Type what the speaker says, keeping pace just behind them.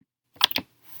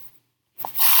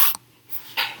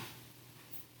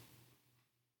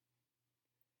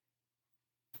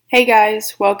Hey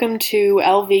guys, welcome to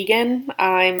Elle Vegan.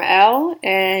 I'm Elle,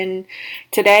 and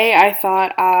today I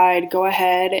thought I'd go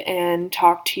ahead and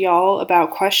talk to y'all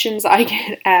about questions I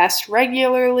get asked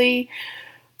regularly.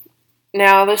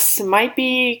 Now, this might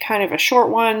be kind of a short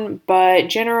one, but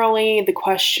generally the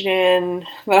question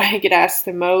that I get asked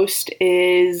the most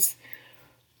is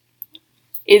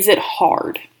it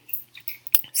hard?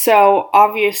 So,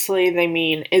 obviously they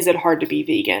mean, is it hard to be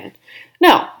vegan?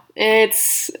 No,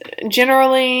 it's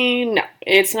generally, no,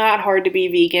 it's not hard to be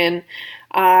vegan.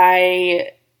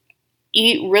 I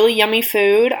eat really yummy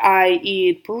food. I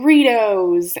eat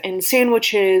burritos and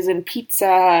sandwiches and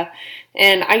pizza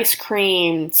and ice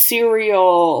cream,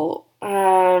 cereal.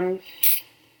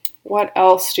 What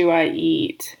else do I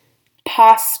eat?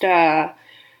 Pasta.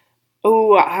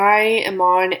 Oh, I am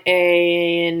on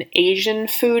an Asian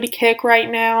food kick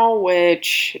right now,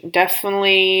 which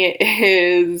definitely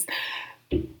is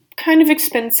kind of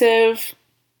expensive,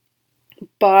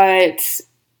 but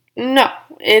no,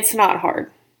 it's not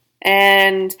hard.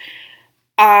 And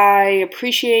I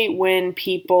appreciate when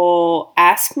people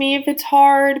ask me if it's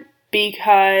hard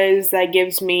because that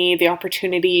gives me the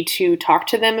opportunity to talk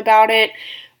to them about it.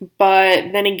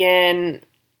 But then again,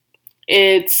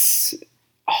 it's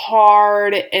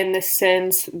hard in the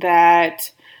sense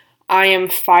that I am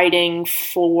fighting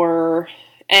for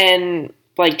and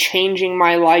like changing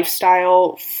my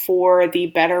lifestyle for the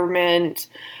betterment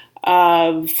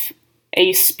of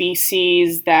a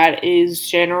species that is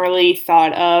generally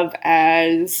thought of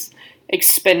as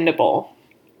expendable.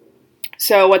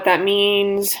 So, what that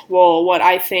means, well, what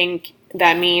I think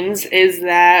that means is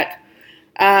that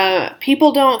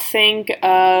people don't think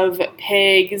of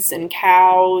pigs and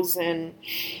cows and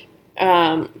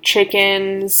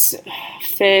chickens,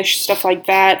 fish, stuff like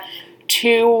that,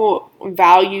 to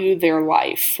value their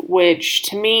life, which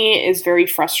to me is very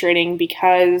frustrating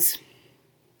because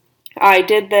I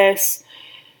did this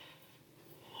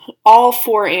all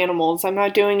for animals. I'm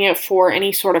not doing it for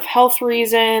any sort of health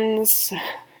reasons.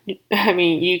 I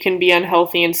mean, you can be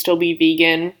unhealthy and still be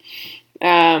vegan.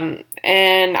 And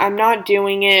I'm not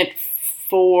doing it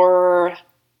for,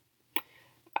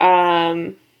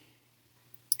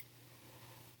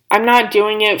 I'm not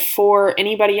doing it for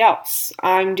anybody else.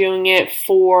 I'm doing it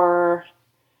for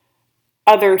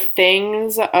other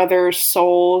things, other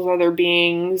souls, other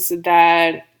beings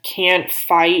that can't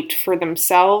fight for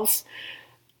themselves.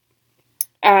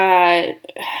 When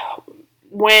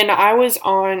I was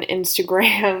on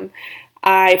Instagram,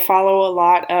 I follow a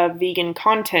lot of vegan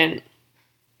content.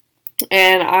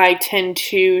 And I tend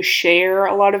to share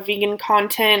a lot of vegan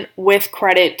content with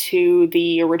credit to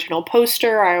the original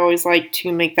poster. I always like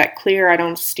to make that clear. I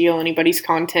don't steal anybody's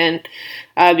content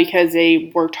because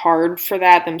they worked hard for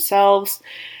that themselves.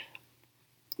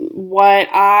 What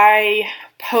I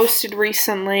posted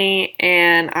recently,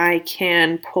 and I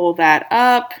can pull that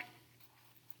up,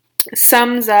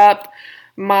 sums up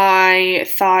my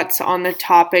thoughts on the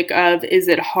topic of is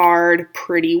it hard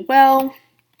pretty well.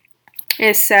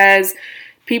 It says,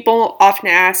 people often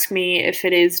ask me if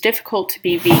it is difficult to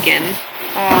be vegan.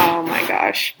 Oh my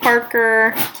gosh,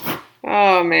 Parker.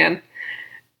 Oh man.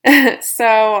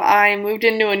 So I moved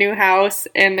into a new house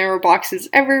and there were boxes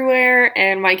everywhere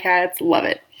and my cats love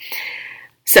it.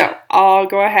 So I'll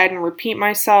go ahead and repeat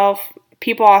myself.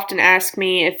 People often ask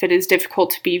me if it is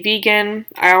difficult to be vegan.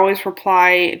 I always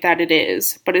reply that it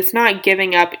is, but it's not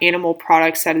giving up animal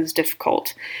products that is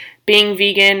difficult. Being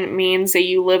vegan means that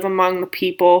you live among the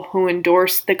people who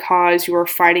endorse the cause you are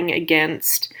fighting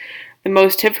against. The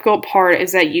most difficult part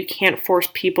is that you can't force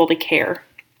people to care.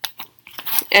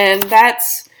 And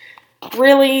that's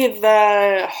really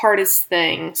the hardest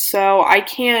thing. So I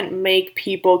can't make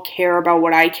people care about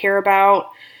what I care about.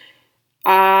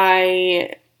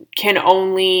 I can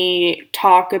only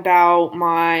talk about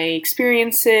my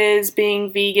experiences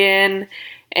being vegan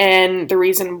and the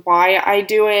reason why I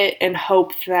do it and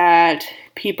hope that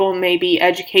people maybe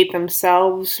educate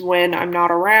themselves when I'm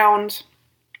not around.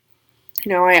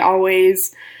 You know, I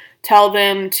always tell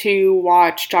them to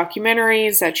watch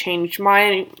documentaries that changed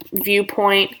my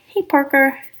viewpoint. Hey,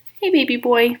 Parker. Hey, baby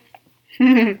boy.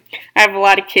 I have a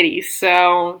lot of kitties,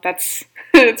 so that's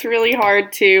it's really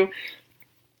hard to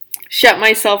shut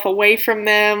myself away from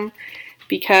them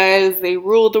because they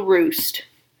rule the roost.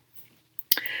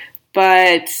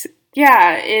 But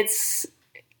yeah,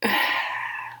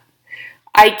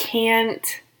 I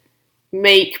can't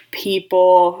make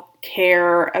people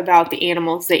care about the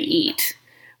animals they eat,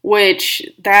 which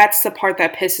that's the part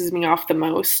that pisses me off the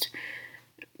most.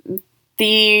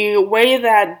 The way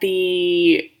that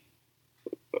the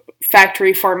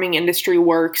factory farming industry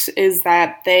works is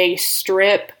that they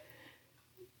strip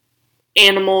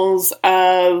animals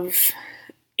of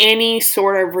any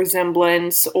sort of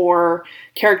resemblance or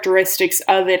characteristics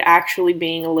of it actually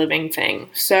being a living thing.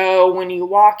 So when you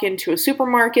walk into a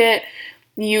supermarket,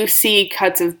 you see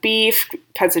cuts of beef,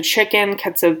 cuts of chicken,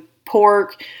 cuts of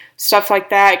pork, stuff like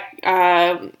that,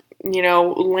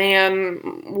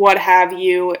 lamb, what have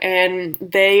you, and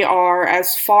they are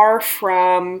as far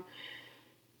from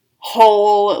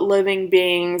whole living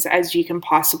beings as you can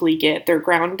possibly get. They're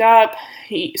ground up,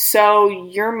 so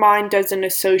your mind doesn't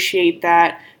associate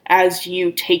that as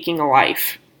you taking a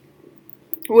life,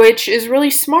 which is really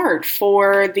smart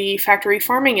for the factory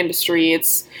farming industry.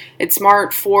 It's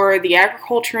smart for the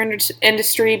agriculture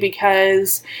industry,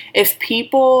 because if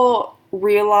people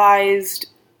realized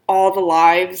all the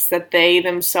lives that they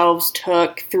themselves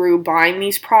took through buying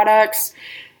these products,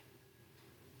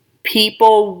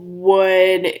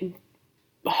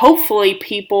 hopefully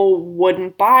people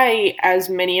wouldn't buy as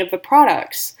many of the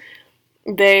products.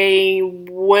 They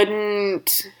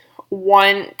wouldn't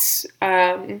want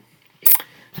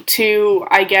to,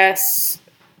 I guess,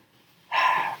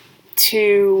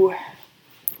 to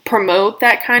promote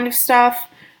that kind of stuff.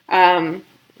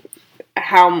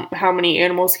 How many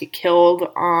animals get killed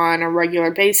on a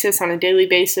regular basis, on a daily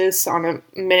basis, on a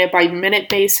minute by minute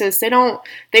basis. They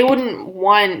wouldn't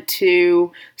want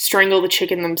to strangle the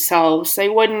chicken themselves. They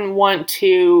wouldn't want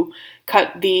to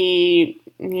cut the,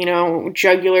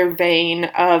 jugular vein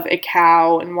of a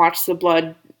cow and watch the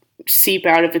blood seep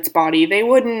out of its body. They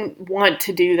wouldn't want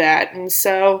to do that. And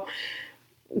so,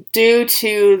 due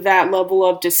to that level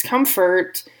of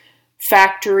discomfort,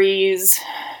 factories,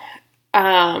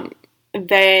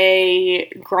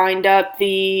 they grind up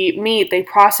the meat, they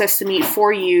process the meat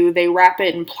for you, they wrap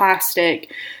it in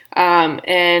plastic and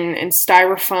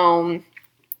styrofoam,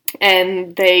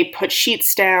 and they put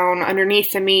sheets down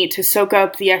underneath the meat to soak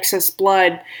up the excess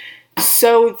blood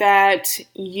so that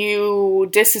you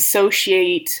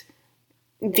disassociate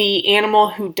the animal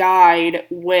who died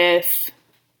with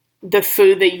the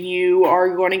food that you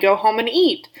are going to go home and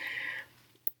eat.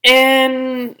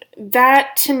 And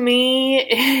that, to me,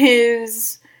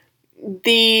 is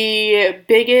the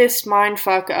biggest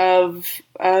mindfuck of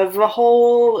the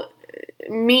whole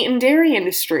meat and dairy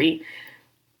industry.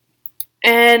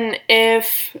 And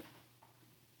if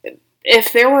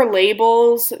there were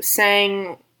labels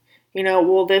saying,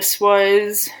 well, this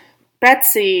was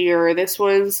Betsy, or this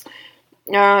was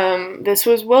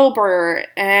Wilbur,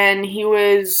 and he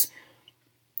was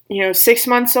 6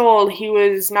 months old, he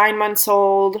was 9 months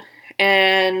old,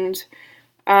 and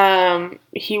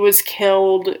he was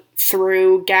killed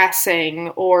through gassing,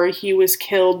 or he was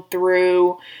killed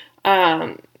through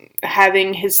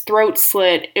having his throat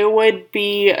slit, it would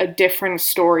be a different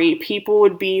story. People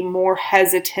would be more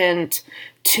hesitant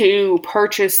to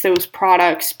purchase those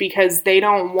products because they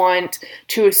don't want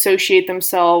to associate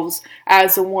themselves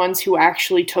as the ones who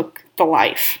actually took the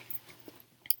life.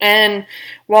 And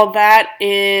while that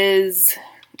is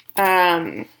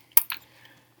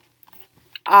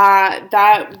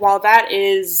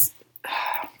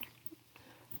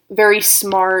very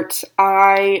smart,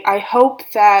 I hope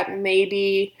that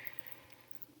maybe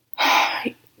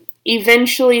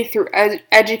eventually through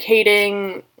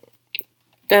educating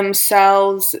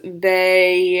themselves,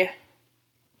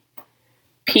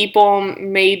 people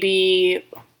maybe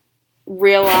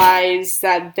realize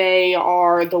that they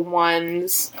are the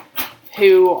ones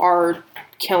who are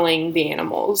killing the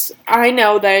animals. I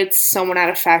know that it's someone at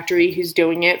a factory who's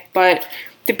doing it, but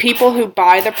the people who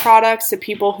buy the products, the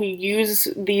people who use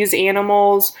these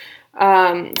animals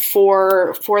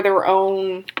for their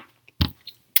own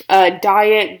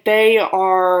diet, they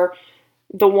are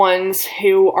the ones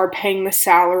who are paying the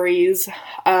salaries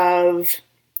of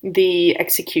the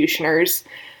executioners.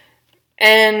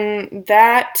 And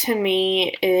that, to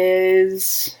me,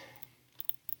 is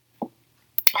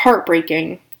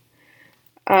heartbreaking.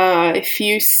 If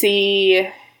you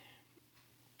see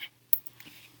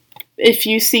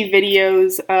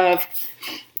videos of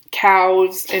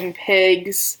cows and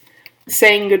pigs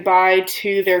saying goodbye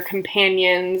to their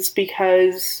companions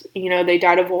because, they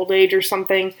died of old age or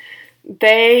something,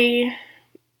 they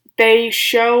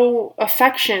show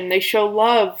affection, they show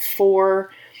love for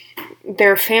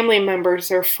their family members,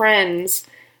 their friends,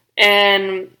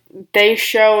 and they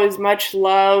show as much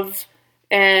love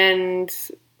and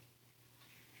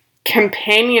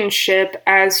companionship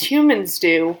as humans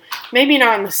do. Maybe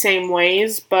not in the same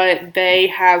ways, but they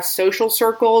have social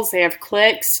circles, they have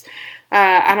cliques.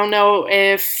 I don't know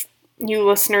if you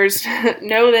listeners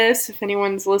know this, if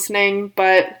anyone's listening,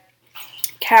 but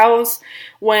cows,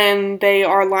 when they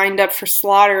are lined up for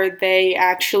slaughter, they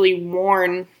actually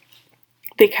warn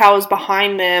the cows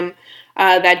behind them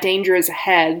that danger is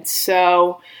ahead.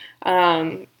 So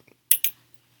that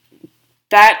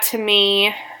to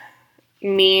me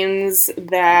means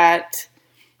that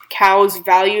cows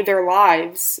value their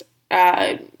lives.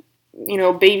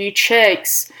 Baby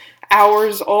chicks,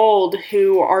 hours old,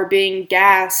 who are being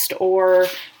gassed or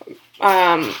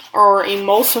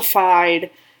emulsified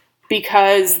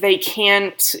because they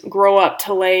can't grow up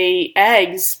to lay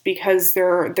eggs because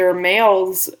they're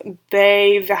males.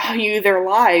 They value their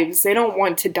lives. They don't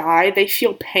want to die. They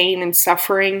feel pain and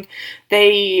suffering.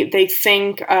 They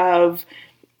think of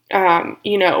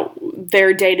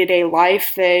their day-to-day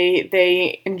life.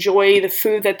 They enjoy the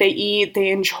food that they eat. They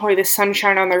enjoy the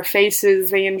sunshine on their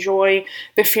faces. They enjoy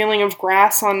the feeling of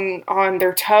grass on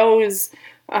their toes.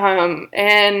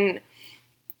 And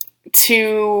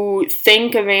to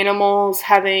think of animals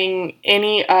having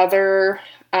any other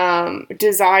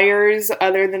desires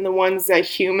other than the ones that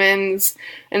humans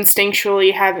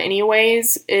instinctually have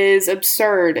anyways is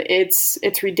absurd.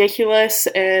 It's ridiculous,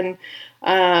 and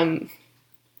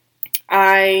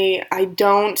I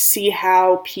don't see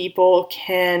how people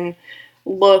can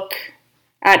look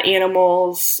at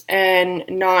animals and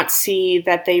not see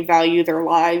that they value their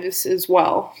lives as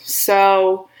well.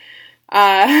 So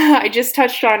I just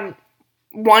touched on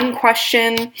one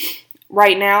question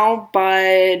right now,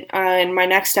 but in my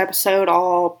next episode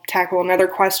I'll tackle another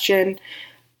question.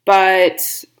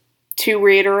 But to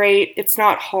reiterate, it's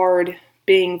not hard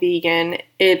being vegan.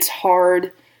 It's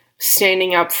hard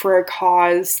standing up for a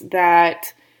cause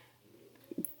that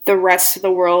the rest of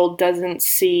the world doesn't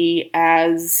see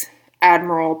as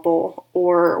admirable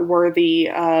or worthy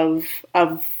of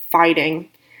fighting.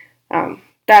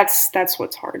 That's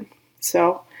what's hard.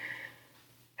 So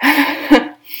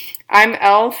I'm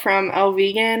Elle from Elle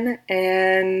Vegan,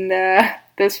 and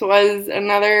this was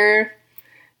another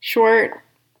short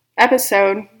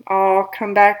episode. I'll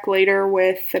come back later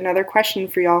with another question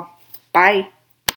for y'all. Bye.